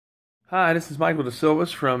Hi, this is Michael De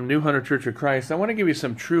Silvas from New Hunter Church of Christ. I want to give you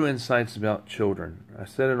some true insights about children. I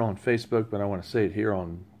said it on Facebook, but I want to say it here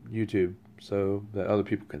on YouTube so that other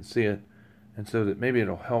people can see it and so that maybe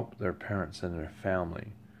it'll help their parents and their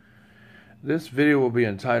family. This video will be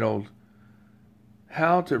entitled,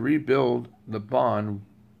 How to Rebuild the Bond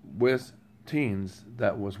with Teens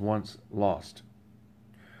That Was Once Lost.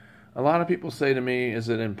 A lot of people say to me, is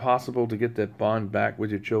it impossible to get that bond back with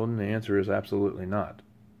your children? The answer is absolutely not.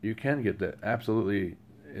 You can get that. Absolutely,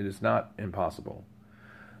 it is not impossible.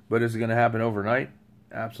 But is it going to happen overnight?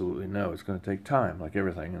 Absolutely no. It's going to take time, like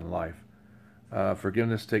everything in life.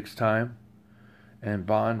 Forgiveness takes time, and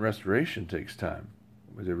bond restoration takes time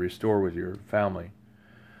to restore with your family.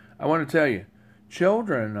 I want to tell you,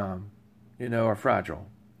 children, are fragile.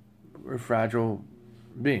 We're fragile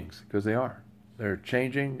beings because they are. They're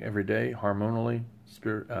changing every day, hormonally,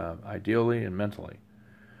 ideally, and mentally,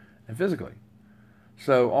 and physically.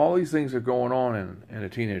 So all these things are going on in a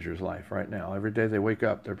teenager's life right now. Every day they wake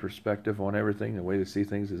up, their perspective on everything, the way they see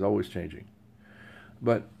things is always changing.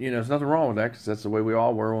 But, there's nothing wrong with that because that's the way we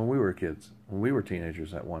all were when we were kids, when we were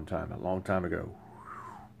teenagers at one time, a long time ago.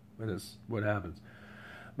 That is what happens.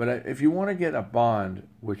 But if you want to get a bond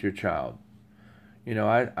with your child,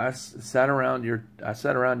 I sat around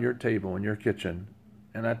your table in your kitchen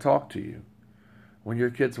and I talked to you when your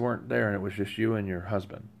kids weren't there and it was just you and your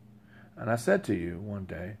husband. And I said to you one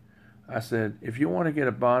day, I said, if you want to get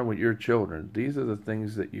a bond with your children, these are the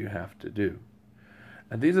things that you have to do.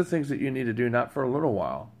 And these are things that you need to do not for a little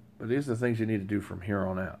while, but these are the things you need to do from here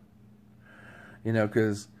on out.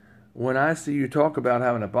 Because when I see you talk about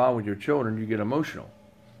having a bond with your children, you get emotional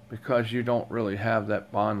because you don't really have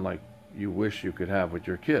that bond like you wish you could have with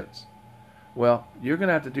your kids. Well, you're going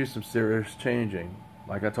to have to do some serious changing,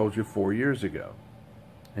 like I told you 4 years ago,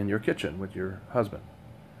 in your kitchen with your husband.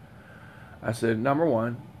 I said, number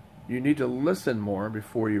one, you need to listen more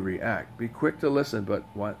before you react. Be quick to listen, but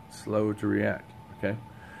slow to react, okay?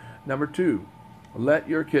 Number two, let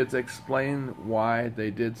your kids explain why they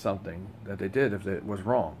did something that they did if it was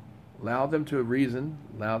wrong. Allow them to reason,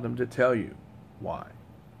 allow them to tell you why,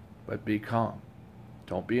 but be calm.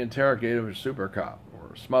 Don't be interrogative or super cop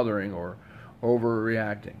or smothering or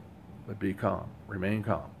overreacting, but be calm. Remain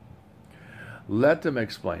calm. Let them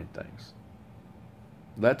explain things.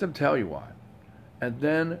 Let them tell you why. And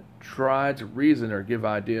then try to reason or give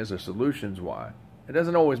ideas or solutions why. It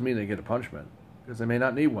doesn't always mean they get a punishment, because they may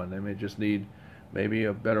not need one. They may just need maybe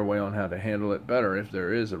a better way on how to handle it better if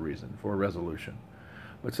there is a reason for a resolution.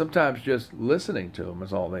 But sometimes just listening to them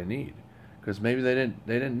is all they need, because maybe they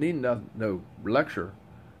didn't need no lecture,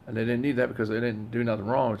 and they didn't need that because they didn't do nothing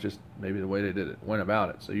wrong. It's just maybe the way they did it, went about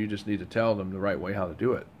it. So you just need to tell them the right way how to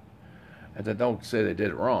do it, and then don't say they did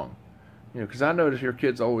it wrong. Because I notice your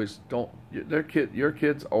kids always your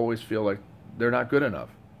kids always feel like they're not good enough.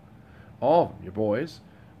 All of them, your boys,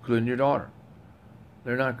 including your daughter.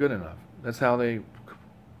 They're not good enough. That's how they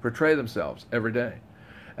portray themselves every day.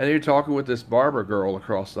 And you're talking with this Barbara girl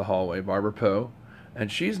across the hallway, Barbara Poe, and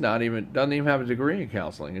she's doesn't even have a degree in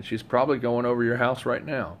counseling, and she's probably going over your house right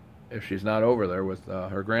now, if she's not over there with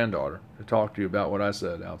her granddaughter, to talk to you about what I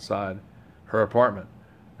said outside her apartment.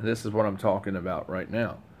 And this is what I'm talking about right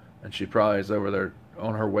now. And she probably is over there,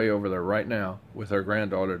 on her way over there right now with her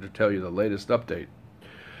granddaughter to tell you the latest update.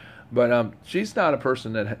 But she's not a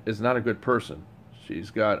person that is not a good person.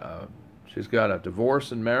 She's got a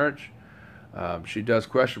divorce and marriage. She does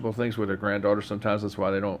questionable things with her granddaughter. Sometimes that's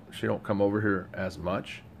why she don't come over here as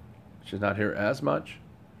much. She's not here as much,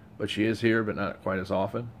 but she is here, but not quite as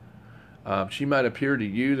often. She might appear to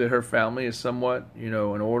you that her family is somewhat, in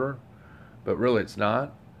order, but really it's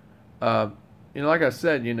not. Like I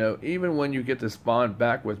said, even when you get this bond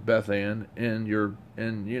back with Beth Ann and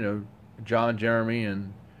John, Jeremy,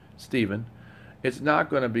 and Stephen, it's not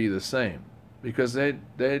going to be the same because they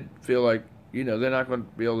feel like, they're not going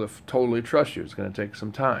to be able to totally trust you. It's going to take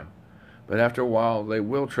some time. But after a while, they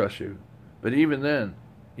will trust you. But even then,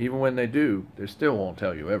 even when they do, they still won't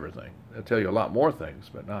tell you everything. They'll tell you a lot more things,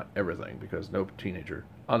 but not everything, because no teenager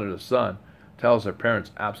under the sun tells their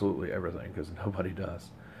parents absolutely everything, because nobody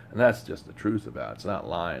does. And that's just the truth about it. It's not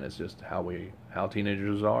lying. It's just how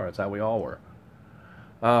teenagers are. It's how we all were.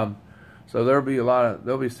 So there'll be a lot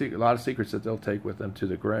of secrets that they'll take with them to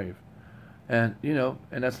the grave, and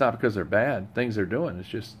and that's not because they're bad things they're doing.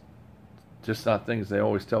 It's just not things they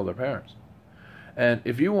always tell their parents. And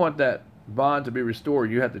if you want that bond to be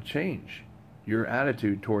restored, you have to change your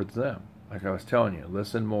attitude towards them. Like I was telling you,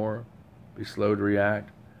 listen more, be slow to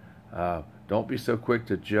react. Don't be so quick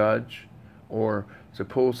to judge or to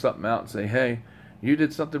pull something out and say, hey, you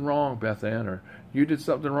did something wrong, Beth Ann, or you did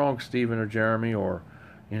something wrong, Stephen or Jeremy, or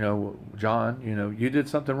John, you did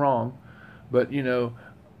something wrong, but,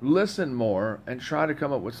 listen more and try to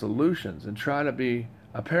come up with solutions and try to be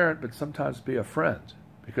a parent, but sometimes be a friend.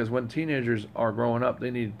 Because when teenagers are growing up, they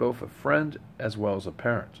need both a friend as well as a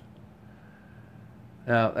parent.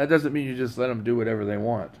 Now, that doesn't mean you just let them do whatever they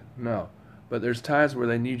want. No. But there's times where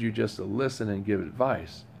they need you just to listen and give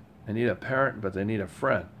advice. They need a parent, but they need a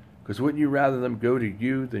friend. Because wouldn't you rather them go to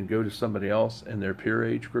you than go to somebody else in their peer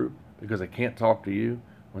age group? Because they can't talk to you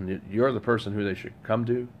when you're the person who they should come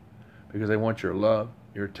to? Because they want your love,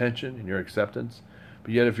 your attention, and your acceptance.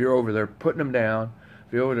 But yet if you're over there putting them down,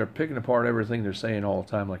 if you're over there picking apart everything they're saying all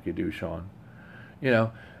the time like you do, Sean,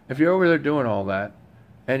 if you're over there doing all that,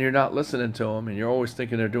 and you're not listening to them, and you're always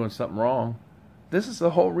thinking they're doing something wrong, this is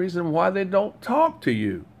the whole reason why they don't talk to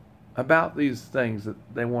you about these things that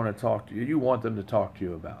they want to talk to you. You want them to talk to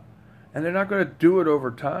you about. And they're not going to do it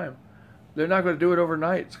over time. They're not going to do it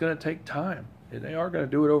overnight. It's going to take time. They are going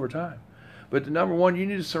to do it over time. But the number one, you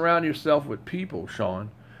need to surround yourself with people,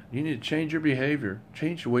 Sean. You need to change your behavior,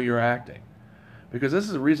 change the way you're acting. Because this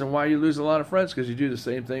is the reason why you lose a lot of friends, because you do the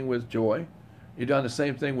same thing with Joy. You've done the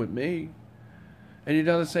same thing with me. And you've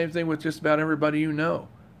done the same thing with just about everybody you know.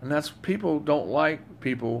 And that's, people don't like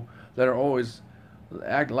people that are always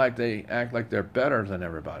act like they're better than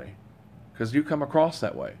everybody. Because you come across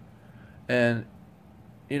that way. And,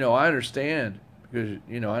 I understand, because,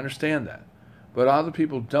 I understand that. But other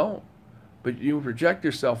people don't. But you project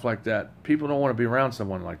yourself like that. People don't want to be around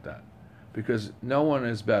someone like that. Because no one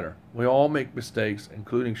is better. We all make mistakes,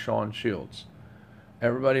 including Sean Shields.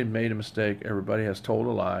 Everybody made a mistake. Everybody has told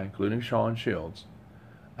a lie, including Sean Shields.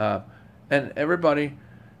 And everybody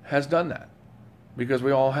has done that. Because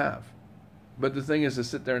we all have. But the thing is to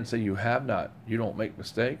sit there and say you have not, you don't make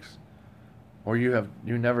mistakes, or you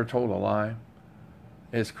never told a lie,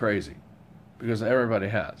 it's crazy. Because everybody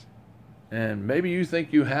has. And maybe you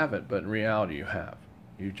think you haven't, but in reality you have.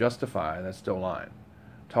 You justify, that's still lying.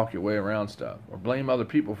 Talk your way around stuff, or blame other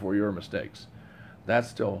people for your mistakes. That's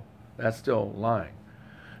still lying,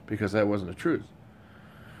 because that wasn't the truth.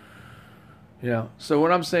 So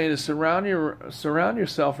what I'm saying is surround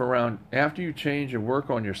yourself around, after you change and work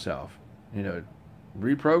on yourself,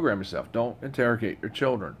 reprogram yourself. Don't interrogate your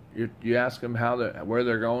children. You ask them where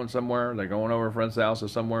they're going somewhere. They're going over a friend's house or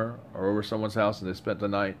somewhere, or over someone's house, and they spent the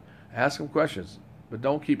night. Ask them questions, but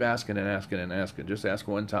don't keep asking and asking and asking. Just ask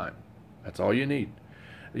one time. That's all you need.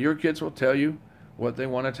 Your kids will tell you what they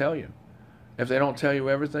want to tell you. If they don't tell you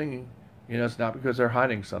everything, it's not because they're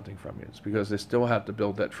hiding something from you. It's because they still have to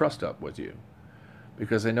build that trust up with you.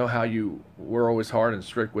 Because they know how you were always hard and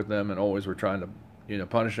strict with them, and always were trying to,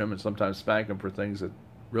 punish them and sometimes spank them for things that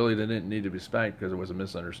really they didn't need to be spanked because it was a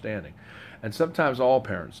misunderstanding. And sometimes all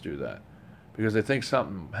parents do that because they think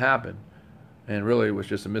something happened and really it was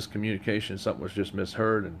just a miscommunication, something was just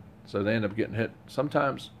misheard, and so they end up getting hit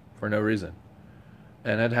sometimes for no reason.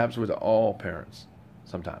 And that happens with all parents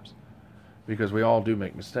sometimes, because we all do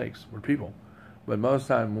make mistakes. We're people. But most of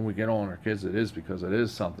the time when we get on our kids, it is because it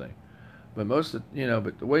is something. But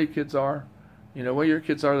but the way kids are, the way your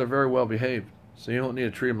kids are, they're very well behaved. So you don't need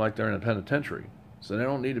to treat them like they're in a penitentiary. So they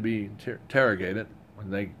don't need to be interrogated when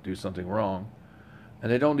they do something wrong.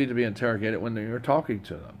 And they don't need to be interrogated when you're talking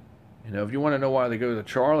to them. If you want to know why they go to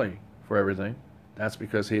Charlie for everything, that's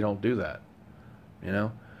because he don't do that.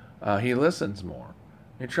 He listens more.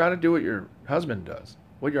 You try to do what your husband does.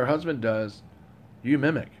 What your husband does, you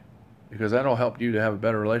mimic, because that'll help you to have a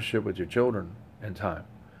better relationship with your children in time.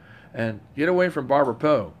 And get away from Barbara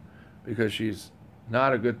Poe, because she's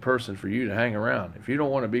not a good person for you to hang around. If you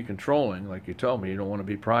don't want to be controlling, like you told me, you don't want to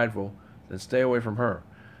be prideful, then stay away from her.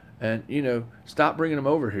 And, stop bringing them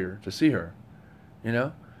over here to see her,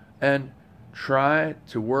 and try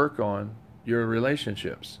to work on your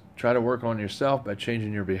relationships. Try to work on yourself by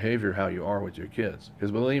changing your behavior, how you are with your kids.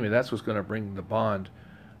 Because believe me, that's what's going to bring the bond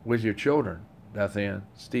with your children. Beth Ann,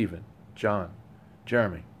 Stephen, John,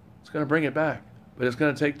 Jeremy. It's going to bring it back. But it's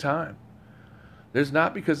going to take time. It's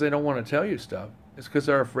not because they don't want to tell you stuff. It's because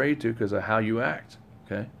they're afraid to, because of how you act.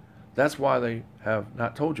 Okay? That's why they have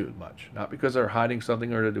not told you much. Not because they're hiding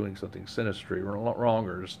something or they're doing something sinister or wrong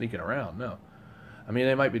or sneaking around. No. I mean,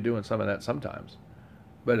 they might be doing some of that sometimes.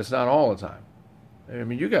 But it's not all the time. I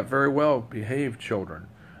mean, you got very well behaved children.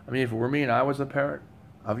 I mean, if it were me and I was a parent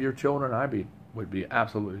of your children, would be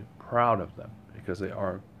absolutely proud of them, because they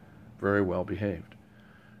are very well behaved.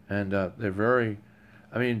 And they're very,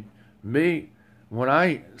 when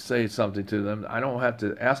I say something to them, I don't have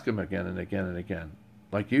to ask them again and again and again,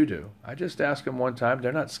 like you do. I just ask them one time.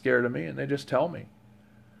 They're not scared of me, and they just tell me.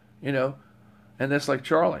 And that's like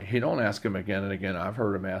Charlie. He don't ask him again and again. I've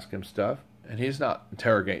heard him ask him stuff, and he's not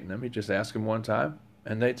interrogating them. He just asks him one time,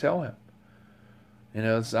 and they tell him.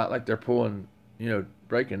 It's not like they're pulling,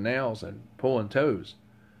 breaking nails and pulling toes.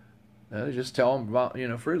 No, they just tell him about,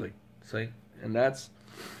 freely. See? And that's,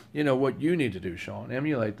 what you need to do, Sean.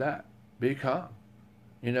 Emulate that. Be calm.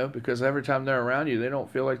 Because every time they're around you, they don't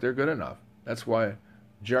feel like they're good enough. That's why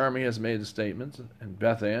Jeremy has made the statements, and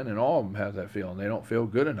Beth Ann, and all of them have that feeling. They don't feel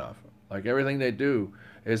good enough. Like everything they do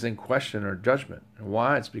is in question or judgment. And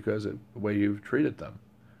why? It's because of the way you've treated them.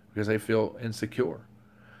 Because they feel insecure.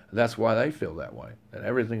 That's why they feel that way, that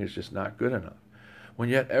everything is just not good enough. When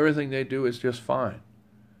yet everything they do is just fine.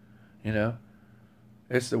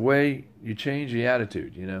 It's the way you change the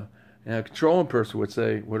attitude, And a controlling person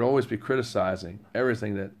would always be criticizing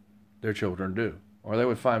everything that their children do. Or they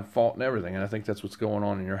would find fault in everything. And I think that's what's going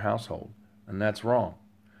on in your household. And that's wrong.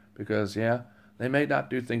 Because, they may not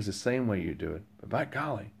do things the same way you do it. But by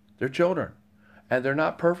golly, they're children. And they're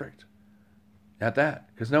not perfect at that.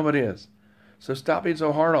 Because nobody is. So stop being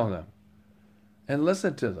so hard on them. And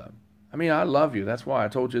listen to them. I mean, I love you. That's why I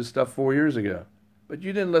told you this stuff 4 years ago. But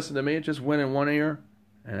you didn't listen to me. It just went in one ear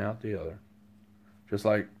and out the other. Just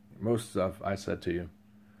like most stuff I said to you.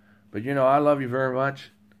 But I love you very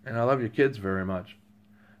much. And I love your kids very much.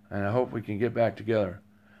 And I hope we can get back together.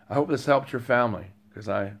 I hope this helps your family. Because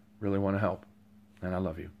I really want to help. And I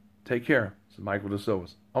love you. Take care. This is Michael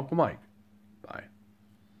DeSilva's Uncle Mike. Bye.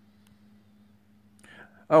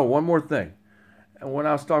 Oh, one more thing. And when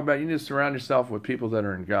I was talking about, you need to surround yourself with people that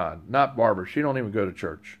are in God. Not Barbara. She don't even go to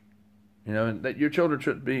church. And that your children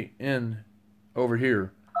shouldn't be over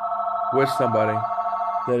here with somebody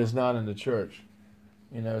that is not in the church.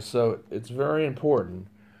 So it's very important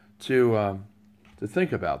to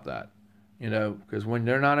think about that. Because when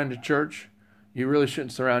they're not in the church, you really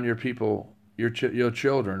shouldn't surround your people, your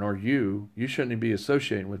children, or you shouldn't be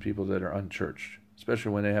associating with people that are unchurched,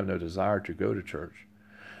 especially when they have no desire to go to church.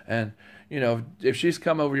 And, if she's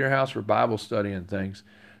come over your house for Bible study and things,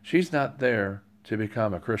 she's not there to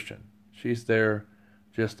become a Christian. She's there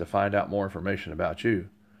just to find out more information about you.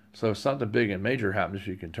 So if something big and major happens,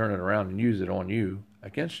 you can turn it around and use it on you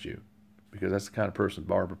against you. Because that's the kind of person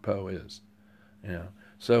Barbara Poe is.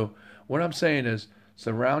 So what I'm saying is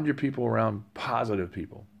surround your people around positive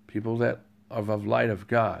people. People that are of light of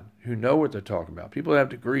God, who know what they're talking about. People that have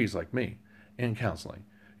degrees like me in counseling.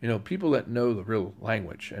 People that know the real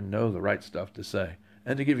language and know the right stuff to say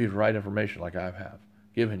and to give you the right information like I have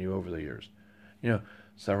given you over the years.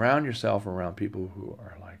 Surround yourself around people who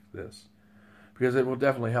are like this because it will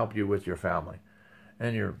definitely help you with your family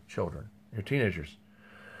and your children, your teenagers,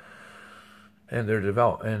 and their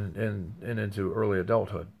development and into early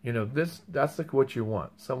adulthood. That's what you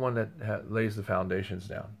want. Someone that lays the foundations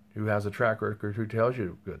down, who has a track record, who tells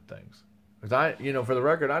you good things. Because for the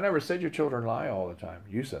record, I never said your children lie all the time.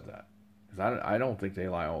 You said that. Because I don't think they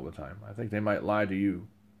lie all the time. I think they might lie to you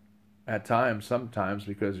at times, sometimes,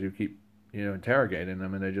 because you keep, interrogating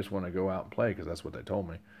them and they just want to go out and play because that's what they told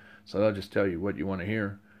me. So they'll just tell you what you want to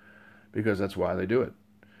hear because that's why they do it.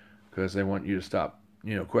 Because they want you to stop,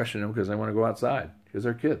 questioning them because they want to go outside because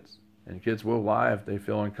they're kids. And kids will lie if they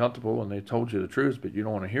feel uncomfortable and they told you the truth, but you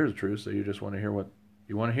don't want to hear the truth, so you just want to hear what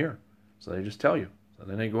you want to hear. So they just tell you. So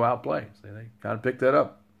then they go out and play. So they kind of pick that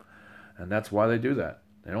up. And that's why they do that.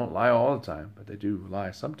 They don't lie all the time, but they do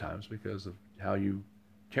lie sometimes because of how you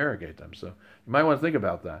interrogate them. So you might want to think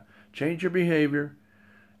about that. Change your behavior.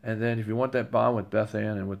 And then if you want that bond with Beth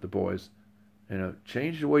Ann and with the boys,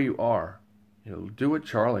 change the way you are. Do what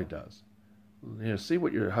Charlie does. See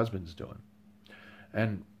what your husband's doing.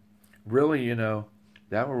 And really,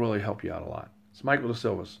 that will really help you out a lot. It's Michael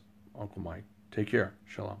DeSilva's Uncle Mike. Take care.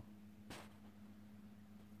 Shalom.